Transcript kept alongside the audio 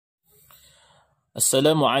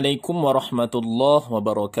Assalamualaikum warahmatullahi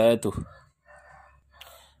wabarakatuh.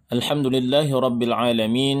 Alhamdulillahi rabbil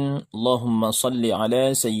alamin. Allahumma salli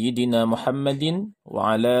ala sayyidina Muhammadin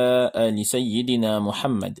wa ala ali sayyidina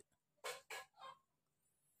Muhammad.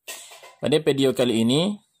 Pada video kali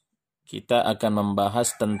ini kita akan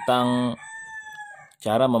membahas tentang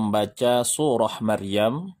cara membaca surah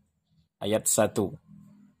Maryam ayat 1,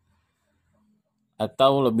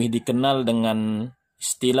 atau lebih dikenal dengan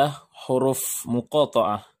istilah huruf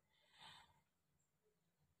muqatta'ah.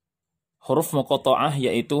 Huruf muqatta'ah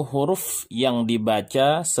yaitu huruf yang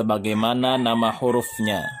dibaca sebagaimana nama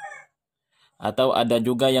hurufnya. Atau ada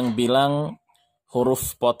juga yang bilang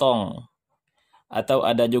huruf potong. Atau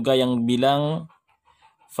ada juga yang bilang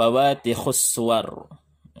fawatihus suwar.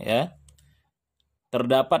 Ya.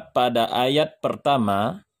 Terdapat pada ayat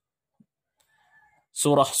pertama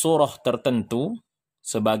surah-surah tertentu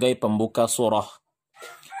sebagai pembuka surah.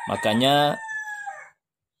 Makanya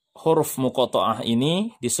huruf muqatta'ah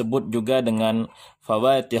ini disebut juga dengan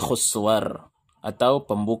fawatihus suwar atau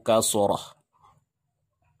pembuka surah.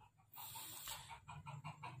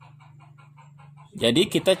 Jadi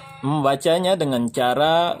kita membacanya dengan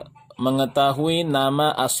cara mengetahui nama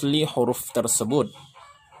asli huruf tersebut.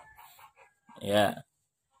 Ya.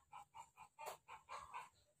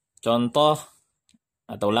 Contoh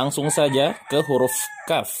atau langsung saja ke huruf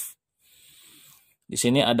kaf. Di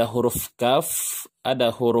sini ada huruf kaf,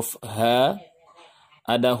 ada huruf ha,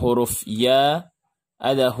 ada huruf ya,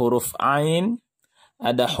 ada huruf ain,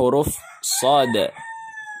 ada huruf sad.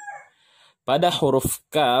 Pada huruf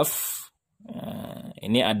kaf,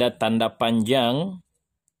 ini ada tanda panjang.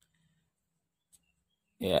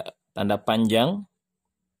 Ya, tanda panjang.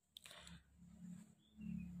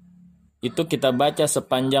 Itu kita baca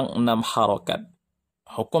sepanjang 6 harokat.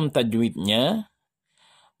 Hukum tajwidnya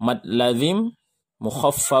mad lazim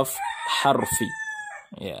mukhaffaf harfi.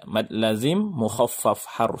 Ya, mad lazim mukhaffaf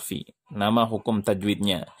harfi. Nama hukum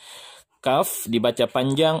tajwidnya. Kaf dibaca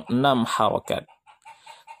panjang 6 harokat.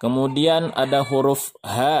 Kemudian ada huruf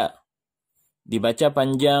ha. Dibaca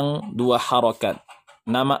panjang 2 harokat.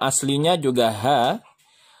 Nama aslinya juga ha.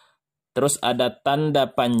 Terus ada tanda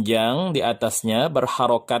panjang di atasnya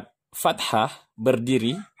berharokat fathah,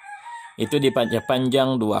 berdiri. Itu dibaca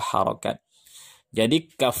panjang 2 harokat. Jadi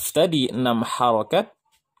kaf tadi 6 harokat,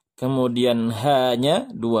 kemudian ha-nya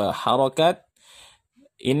 2 harokat.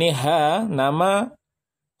 Ini ha, nama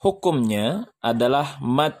hukumnya adalah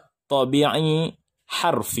mad tabi'i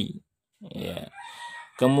harfi. Ya.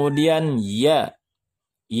 Kemudian ya.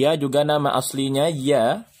 Ya juga nama aslinya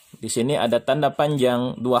ya. Di sini ada tanda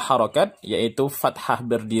panjang 2 harokat, yaitu fathah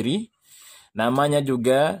berdiri. Namanya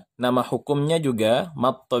juga, nama hukumnya juga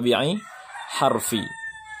mad tabi'i harfi.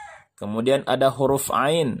 Kemudian ada huruf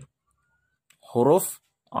ain. Huruf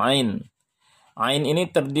ain. Ain ini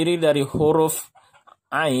terdiri dari huruf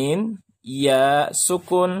ain, ya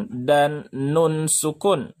sukun, dan nun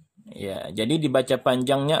sukun. Ya, jadi dibaca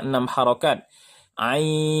panjangnya 6 harokat.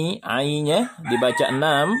 Ai-nya dibaca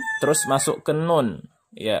 6, terus masuk ke nun.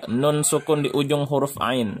 Ya, nun sukun di ujung huruf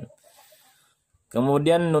ain.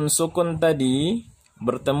 Kemudian nun sukun tadi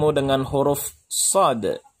bertemu dengan huruf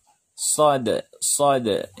sad. Sad,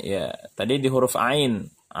 ya. Tadi di huruf ain,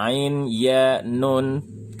 ya, nun.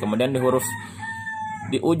 Kemudian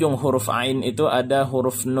di ujung huruf ain itu ada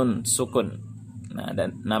huruf nun sukun. Nah,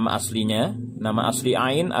 dan nama asli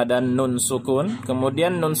ain ada nun sukun.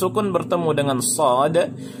 Kemudian nun sukun bertemu dengan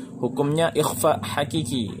sad, hukumnya ikhfa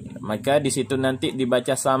hakiki. Maka di situ nanti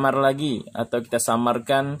dibaca samar lagi atau kita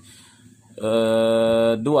samarkan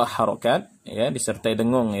 2 harokat, ya, disertai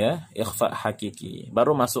dengung, ya, ikhfa hakiki.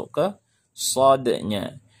 Baru masuk ke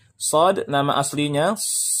sad-nya. Sad nama aslinya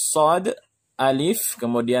sad alif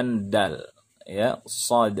kemudian dal, ya,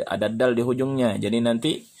 sad ada dal di ujungnya. Jadi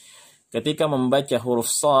nanti ketika membaca huruf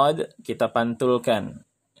sad kita pantulkan,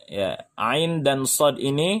 ya. Ain dan sad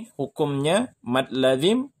ini hukumnya mad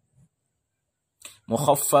lazim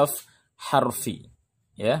mukhaffaf harfi,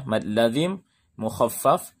 ya, mad lazim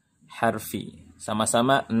mukhaffaf harfi,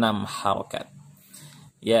 sama-sama 6 harokat.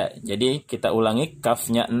 Ya, jadi kita ulangi,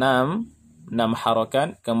 kafnya 6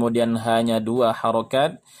 harokat, kemudian ha-nya 2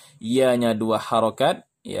 harokat, ya-nya 2 harokat,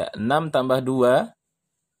 ya, 6 tambah 2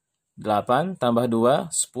 8 tambah 2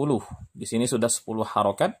 10. Di sini sudah 10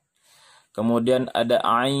 harokat. Kemudian ada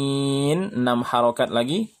ain 6 harokat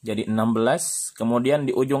lagi, jadi 16. Kemudian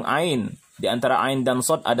di ujung ain, di antara ain dan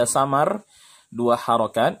sod ada samar 2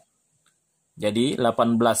 harokat. Jadi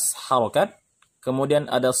 18 harokat. Kemudian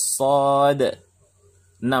ada sod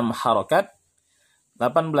 6 harokat.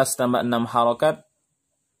 18 tambah 6 harokat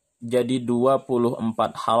jadi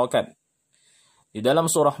 24 harokat. Di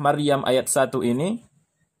dalam surah Maryam ayat 1 ini,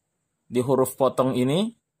 di huruf potong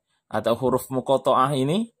ini, atau huruf muqatta'ah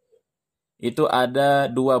ini, itu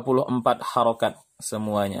ada 24 harokat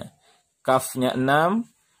semuanya. Kafnya 6,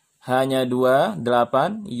 hanya 2,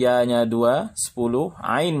 8, ya-nya 2, 10,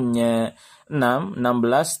 ainnya 6,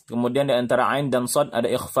 16, kemudian di antara ain dan shad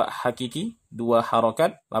ada ikhfa hakiki, 2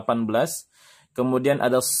 harokat, 18, kemudian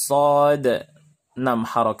ada shad,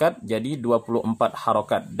 6 harokat, jadi 24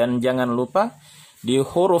 harokat. Dan jangan lupa, di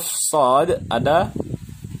huruf shad ada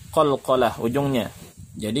qalqalah ujungnya.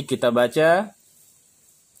 Jadi kita baca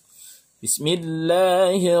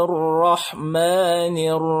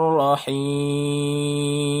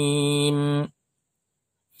Bismillahirrahmanirrahim.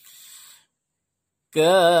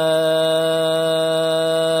 Kaf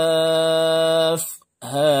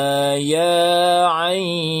ha ya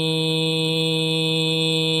ain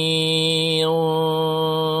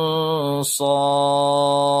sad.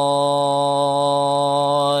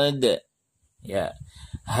 Ya.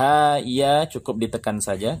 Ha ya cukup ditekan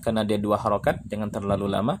saja karena dia 2 harokat, jangan terlalu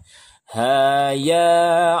lama. Ha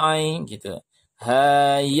ya ain gitu.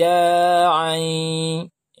 Ha ya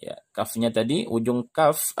ain. Ya, kafnya tadi ujung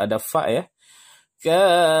kaf ada fa ya. Kaf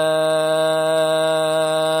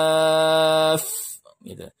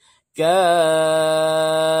gitu. Kaf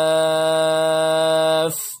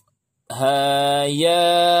ha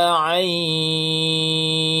ya ain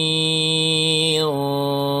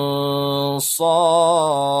sad.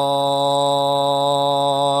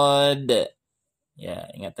 Ya,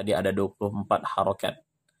 ingat tadi ada 24 harokat.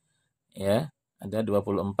 Ya, ada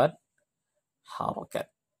 24 harokat.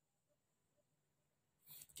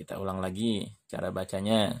 Kita ulang lagi cara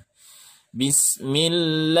bacanya.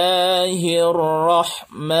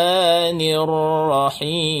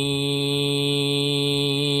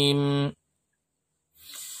 Bismillahirrahmanirrahim.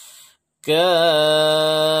 Kaf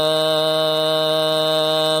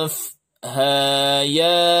ha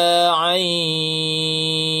ya ain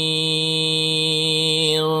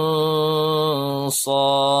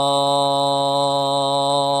sad.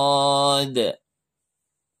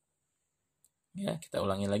 Ya, kita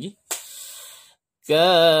ulangi lagi. Kaf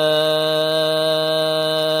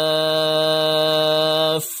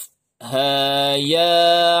ha ya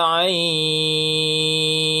ain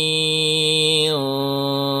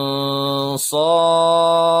sad.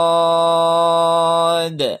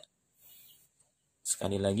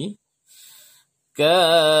 Sekali lagi. Kaf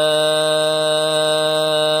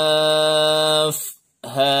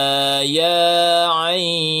ha ya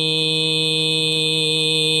ain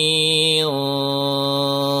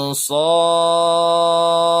sad.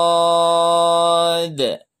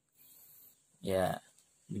 Ya,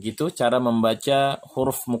 begitu cara membaca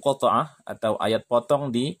huruf muqatta'ah atau ayat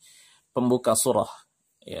potong di pembuka surah.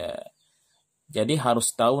 Ya. Jadi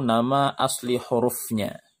harus tahu nama asli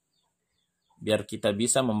hurufnya biar kita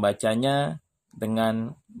bisa membacanya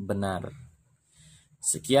dengan benar.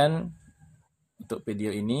 Sekian untuk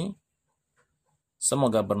video ini.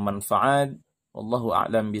 Semoga bermanfaat. Wallahu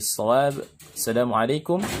a'lam bissawab.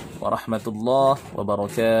 Assalamualaikum warahmatullahi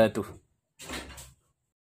wabarakatuh.